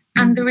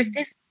 And there is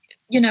this,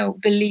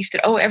 belief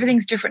that,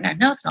 everything's different now.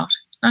 No, it's not.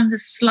 It's not the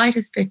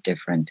slightest bit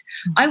different.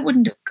 I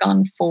wouldn't have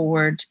gone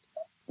forward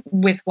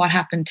with what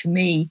happened to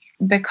me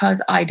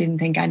because I didn't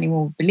think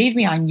anyone would believe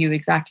me. I knew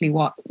exactly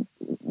what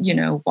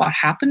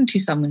happened to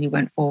someone who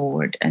went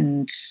forward,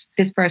 and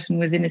this person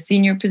was in a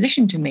senior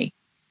position to me,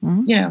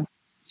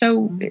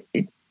 so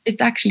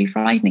it's actually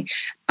frightening.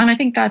 And I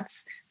think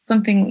that's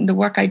something, the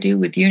work I do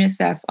with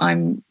UNICEF,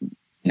 I'm,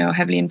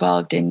 heavily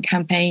involved in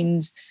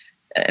campaigns.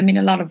 I mean,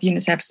 a lot of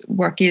UNICEF's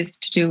work is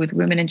to do with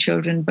women and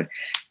children, but,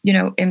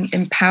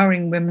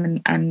 empowering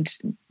women and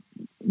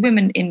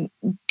women in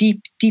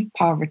deep, deep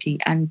poverty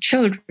and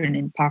children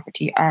in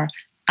poverty are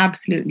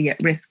absolutely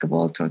at risk of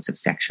all sorts of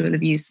sexual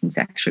abuse and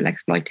sexual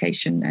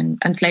exploitation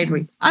and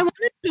slavery. I want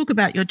to talk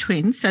about your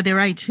twins. So they're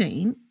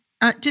 18.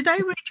 Do they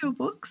read your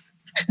books?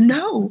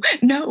 No.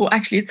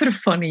 Actually, it's sort of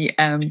funny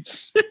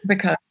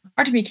because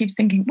part of me keeps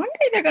thinking, one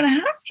day they're going to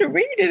have to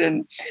read it.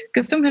 And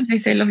because sometimes they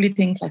say lovely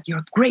things like, you're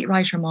a great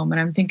writer, Mom. And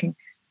I'm thinking,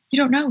 you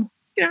don't know.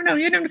 You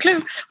don't have a clue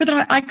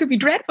whether I could be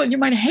dreadful. You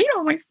might hate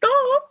all my stuff.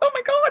 Oh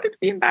my God, it'd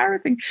be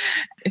embarrassing.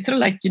 It's sort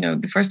of like,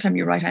 the first time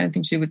you write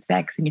anything to do with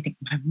sex and you think,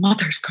 my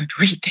mother's going to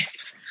read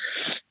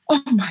this.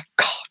 Oh my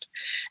God.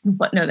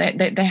 But no,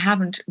 they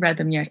haven't read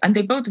them yet. And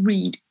they both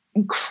read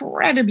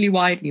incredibly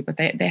widely, but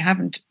they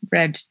haven't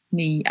read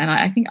me. And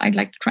I think I'd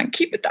like to try and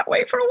keep it that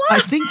way for a while. I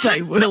think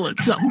they will at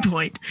some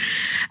point.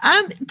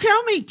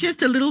 Tell me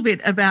just a little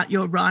bit about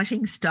your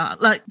writing style,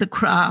 like the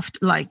craft,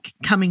 like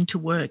coming to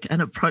work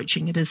and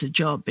approaching it as a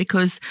job,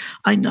 because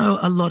I know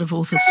a lot of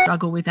authors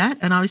struggle with that.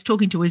 And I was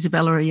talking to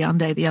Isabella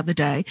Allende the other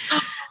day,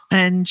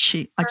 and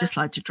I just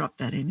like to drop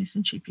that in.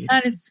 Isn't she beautiful?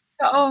 That is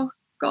so,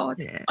 God.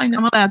 Yeah. I know.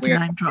 I'm allowed to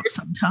name drop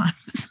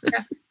sometimes.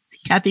 Yeah.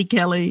 Kathy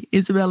Kelly,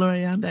 Isabella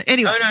Allende.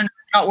 Anyway. No,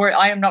 not worthy.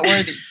 I am not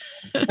worthy.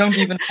 Don't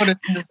even put it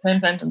in the same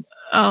sentence.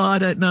 Oh, I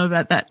don't know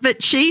about that.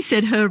 But she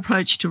said her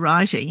approach to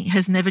writing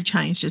has never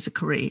changed as a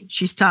career.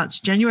 She starts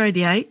January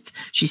the 8th.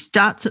 She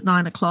starts at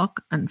 9:00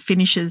 and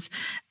finishes,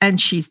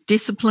 and she's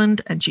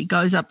disciplined, and she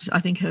goes up. I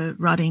think her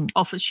writing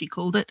office, she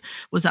called it,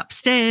 was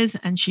upstairs,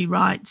 and she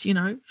writes,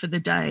 for the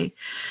day.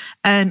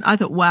 And I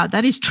thought, wow,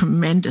 that is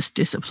tremendous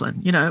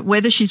discipline.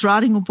 Whether she's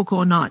writing a book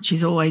or not,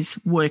 she's always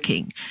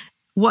working.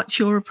 What's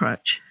your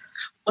approach?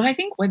 Well, I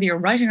think whether you're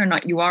writing or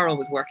not, you are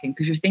always working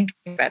because you're thinking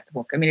about the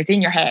book. I mean, it's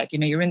in your head.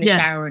 You're in the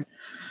shower and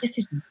this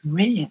is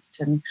brilliant.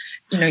 And,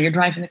 you're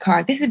driving the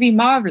car. This would be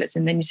marvelous.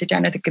 And then you sit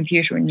down at the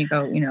computer and you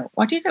go,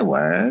 what is a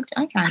word?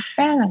 I can't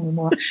spell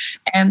anymore.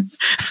 I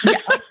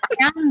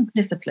am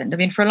disciplined. I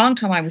mean, for a long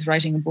time, I was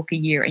writing a book a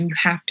year and you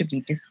have to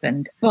be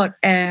disciplined. But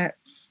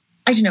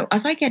I I don't know,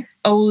 as I get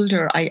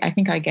older, I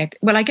think I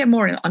get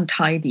more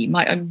untidy.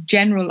 My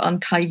general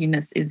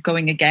untidiness is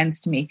going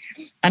against me.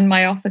 And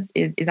my office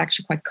is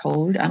actually quite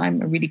cold, and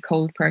I'm a really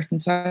cold person.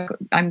 So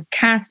I'm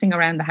casting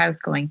around the house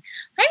going,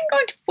 I'm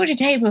going to put a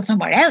table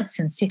somewhere else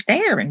and sit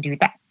there and do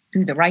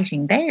the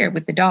writing there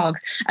with the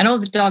dogs. And all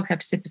the dogs have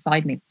to sit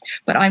beside me.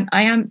 But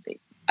I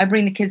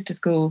bring the kids to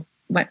school.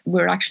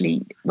 We're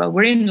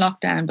in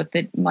lockdown, but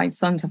my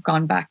sons have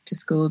gone back to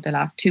school the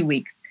last 2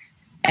 weeks.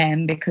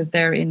 Because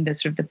they're in the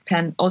sort of the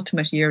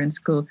penultimate year in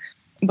school.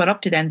 But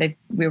up to then,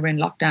 we were in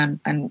lockdown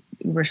and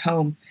we were at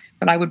home.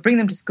 But I would bring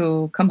them to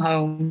school, come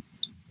home,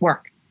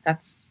 work.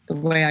 That's the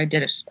way I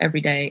did it every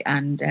day.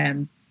 And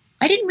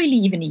I didn't really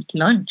even eat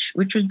lunch,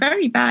 which was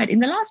very bad. In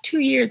the last 2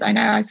 years,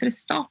 I sort of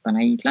stop and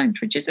I eat lunch,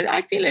 which is,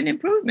 I feel, an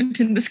improvement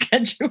in the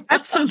schedule.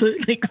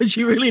 Absolutely, because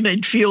you really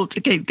need fuel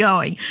to keep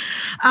going.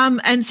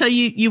 And so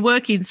you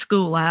work in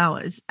school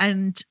hours,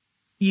 and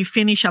you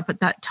finish up at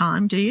that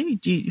time, do you?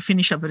 Do you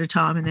finish up at a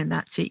time and then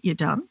that's it, you're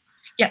done?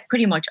 Yeah,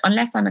 pretty much.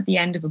 Unless I'm at the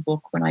end of a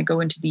book, when I go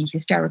into the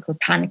hysterical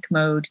panic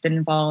mode that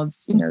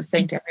involves,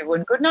 saying to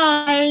everyone good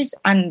night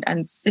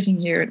and sitting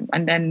here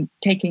and then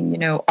taking,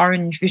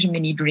 orange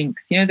vitamin-y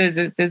drinks.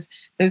 Those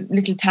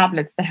little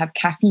tablets that have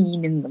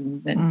caffeine in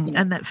them.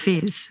 And that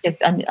fizz. Yes,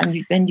 and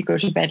then you go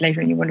to bed later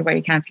and you wonder why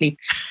you can't sleep.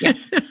 Yeah.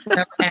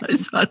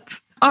 Those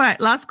ones. All right,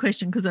 last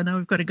question, because I know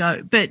we've got to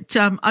go. But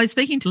I was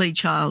speaking to Lee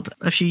Child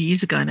a few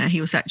years ago now.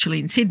 He was actually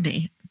in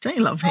Sydney. Don't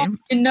you love him?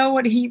 You know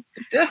what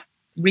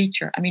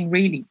Reacher. I mean,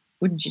 really,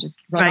 wouldn't you just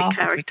run Great off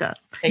character.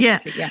 Yeah.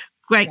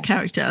 Great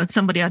character.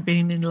 Somebody I'd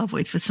been in love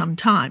with for some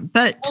time.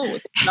 But there's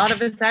a lot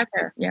of us out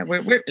there. Yeah,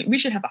 we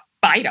should have a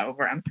fight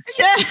over him.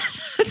 Yeah,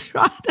 that's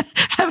right.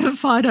 Have a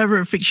fight over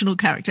a fictional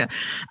character.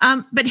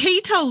 But he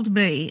told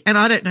me, and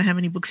I don't know how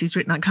many books he's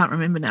written, I can't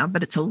remember now,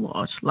 but it's a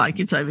lot. Like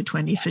it's over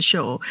 20 for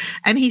sure.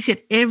 And he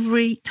said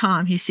every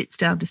time he sits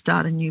down to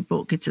start a new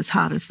book, it's as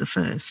hard as the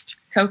first.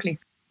 Totally.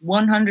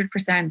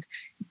 100%.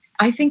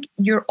 I think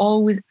you're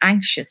always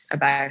anxious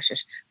about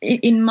it.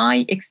 In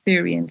my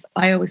experience,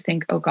 I always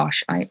think, oh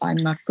gosh, I'm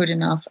not good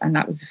enough, and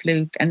that was a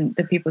fluke. And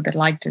the people that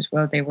liked it,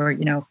 well, they were,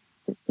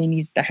 they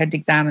need their heads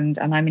examined,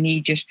 and I'm an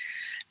idiot.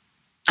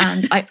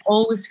 And I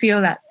always feel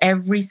that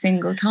every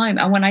single time.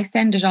 And when I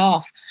send it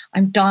off,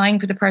 I'm dying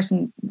for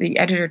the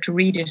editor, to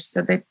read it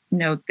so that,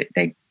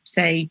 they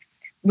say,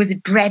 was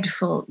it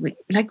dreadful?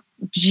 Like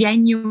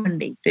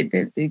genuinely,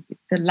 the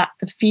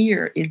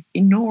fear is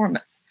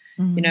enormous.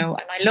 And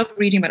I love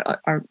reading about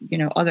I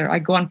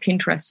go on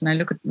Pinterest and I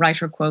look at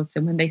writer quotes,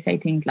 and when they say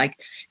things like,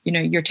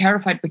 you're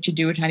terrified but you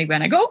do it anyway,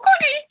 and I go,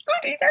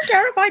 goody, they're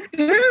terrified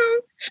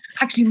too.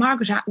 Actually,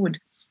 Margaret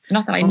Atwood,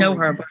 not that I know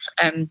her, but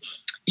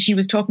she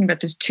was talking about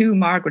there's two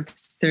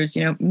Margarets. There's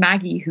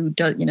Maggie, who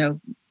does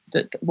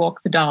that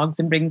walks the dogs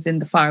and brings in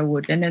the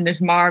firewood, and then there's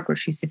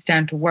Margaret who sits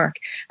down to work,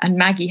 and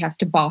Maggie has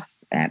to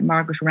boss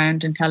Margaret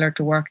around and tell her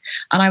to work.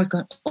 And I was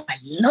going, I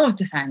love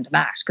the sound of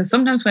that, because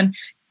sometimes when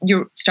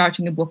you're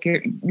starting a book,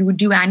 you would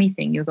do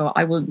anything. You go,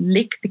 I will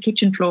lick the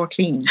kitchen floor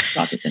clean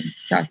rather than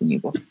start a new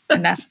book.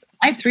 And I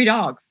have 3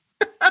 dogs.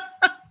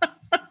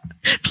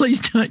 Please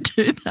don't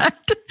do that.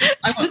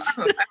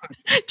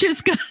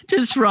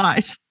 Just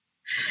write.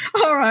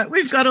 All right,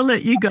 we've got to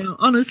let you go.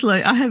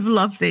 Honestly, I have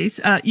loved these.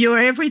 You're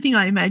everything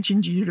I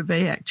imagined you to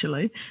be,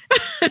 actually.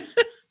 Thank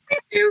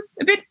you.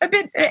 A bit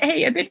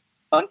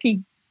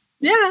funky.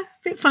 Yeah, a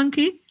bit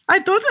funky. I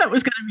thought that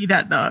was going to be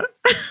that, though.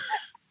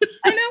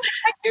 I know.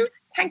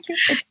 Thank you.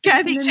 It's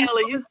Kathy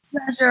Kelly's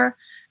pleasure.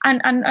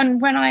 And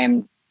when I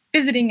am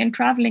visiting and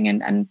traveling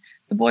and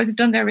the boys have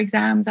done their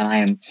exams and I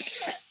am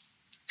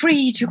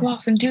free to go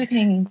off and do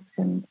things,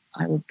 then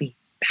I will be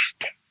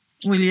back.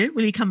 Will you?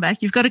 Will you come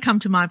back? You've got to come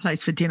to my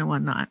place for dinner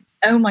one night.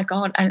 Oh, my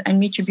God. And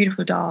meet your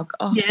beautiful dog.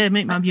 Oh. Yeah,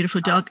 meet my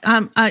beautiful dog.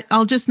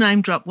 I'll just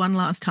name drop one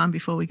last time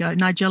before we go.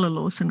 Nigella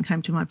Lawson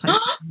came to my place.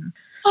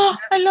 Oh,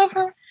 I love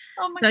her.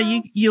 Oh, my God.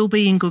 So you'll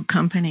be in good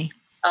company.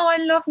 Oh, I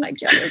love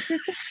Nigella.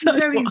 There's something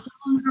very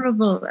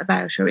vulnerable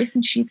about her,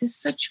 isn't she? There's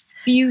such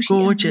beauty,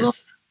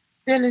 gorgeous,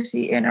 and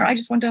vulnerability in her. I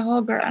just want to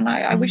hug her, and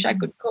I wish I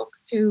could cook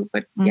too.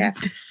 But yeah,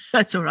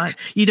 that's all right.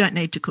 You don't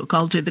need to cook.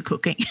 I'll do the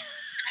cooking.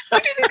 I'll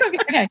do the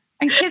cooking. Okay.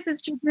 And kisses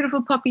to your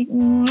beautiful puppy.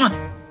 Mwah.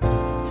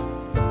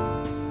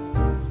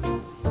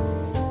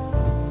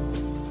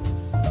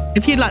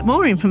 If you'd like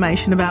more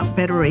information about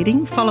Better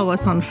Reading, follow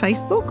us on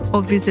Facebook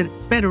or visit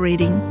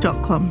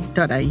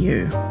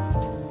betterreading.com.au.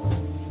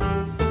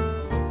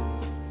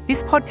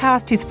 This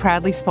podcast is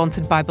proudly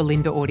sponsored by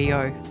Belinda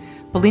Audio.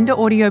 Belinda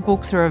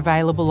audiobooks are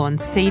available on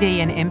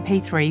CD and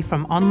MP3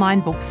 from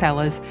online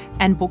booksellers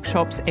and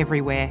bookshops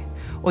everywhere,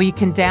 or you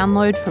can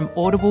download from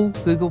Audible,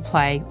 Google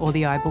Play or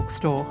the iBook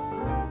Store.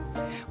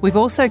 We've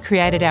also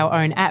created our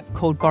own app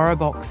called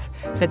BorrowBox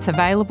that's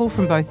available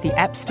from both the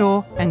App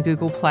Store and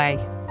Google Play.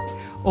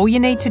 All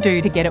you need to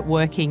do to get it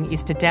working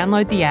is to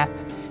download the app,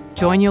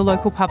 join your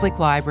local public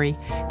library,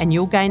 and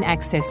you'll gain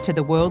access to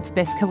the world's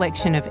best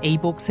collection of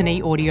ebooks and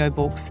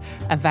e-audiobooks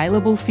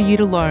available for you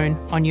to loan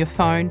on your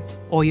phone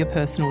or your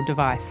personal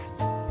device.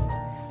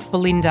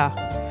 Belinda,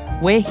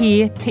 we're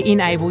here to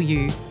enable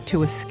you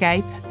to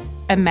escape,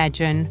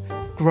 imagine,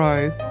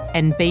 grow,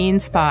 and be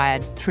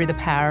inspired through the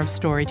power of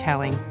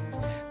storytelling.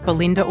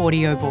 Belinda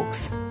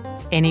Audiobooks.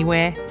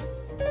 Anywhere,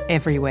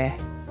 everywhere.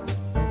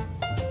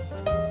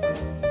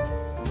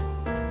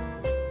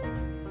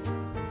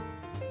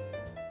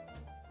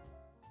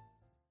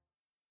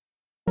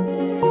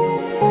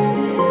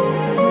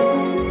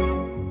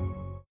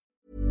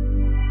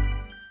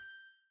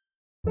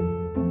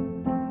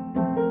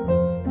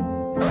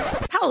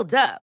 Hold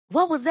up.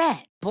 What was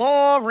that?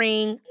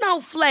 Boring.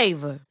 No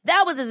flavor.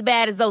 That was as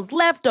bad as those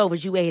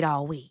leftovers you ate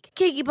all week.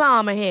 Keke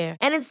Palmer here,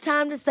 and it's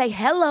time to say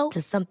hello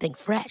to something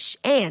fresh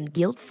and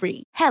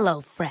guilt-free.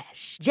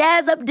 HelloFresh.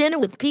 Jazz up dinner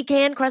with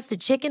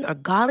pecan-crusted chicken or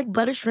garlic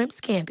butter shrimp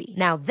scampi.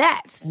 Now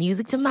that's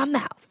music to my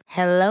mouth.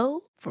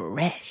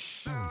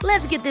 HelloFresh.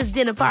 Let's get this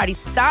dinner party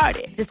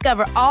started.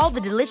 Discover all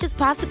the delicious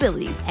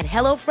possibilities at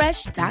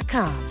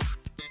HelloFresh.com.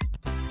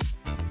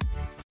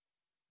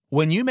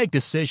 When you make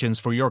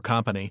decisions for your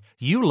company,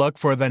 you look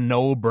for the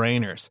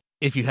no-brainers.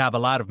 If you have a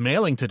lot of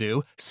mailing to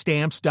do,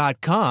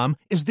 Stamps.com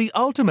is the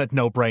ultimate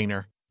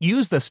no-brainer.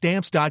 Use the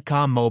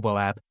Stamps.com mobile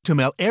app to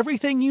mail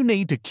everything you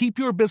need to keep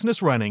your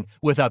business running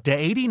with up to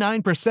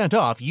 89%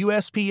 off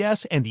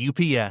USPS and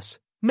UPS.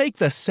 Make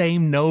the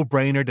same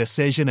no-brainer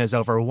decision as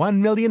over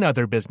 1 million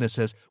other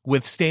businesses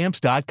with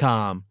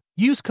Stamps.com.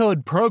 Use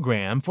code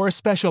PROGRAM for a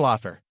special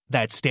offer.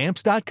 That's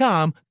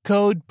Stamps.com,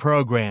 code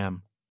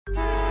PROGRAM.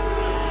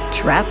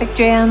 Traffic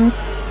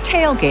jams,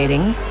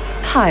 tailgating,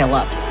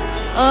 pile-ups.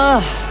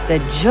 Ugh, the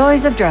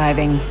joys of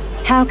driving.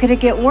 How could it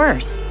get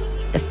worse?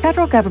 The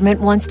federal government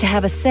wants to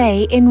have a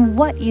say in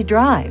what you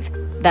drive.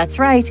 That's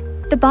right.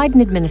 The Biden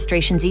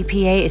administration's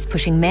EPA is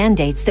pushing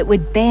mandates that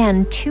would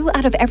ban 2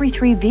 out of every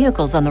 3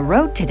 vehicles on the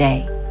road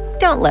today.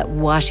 Don't let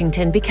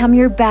Washington become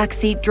your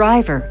backseat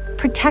driver.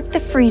 Protect the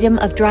freedom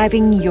of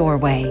driving your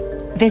way.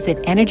 Visit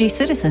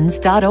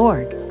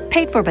EnergyCitizens.org.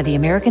 Paid for by the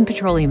American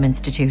Petroleum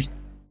Institute.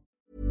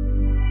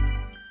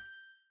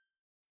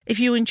 If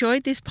you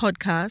enjoyed this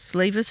podcast,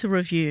 leave us a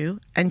review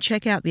and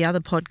check out the other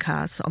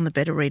podcasts on the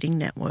Better Reading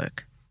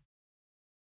Network.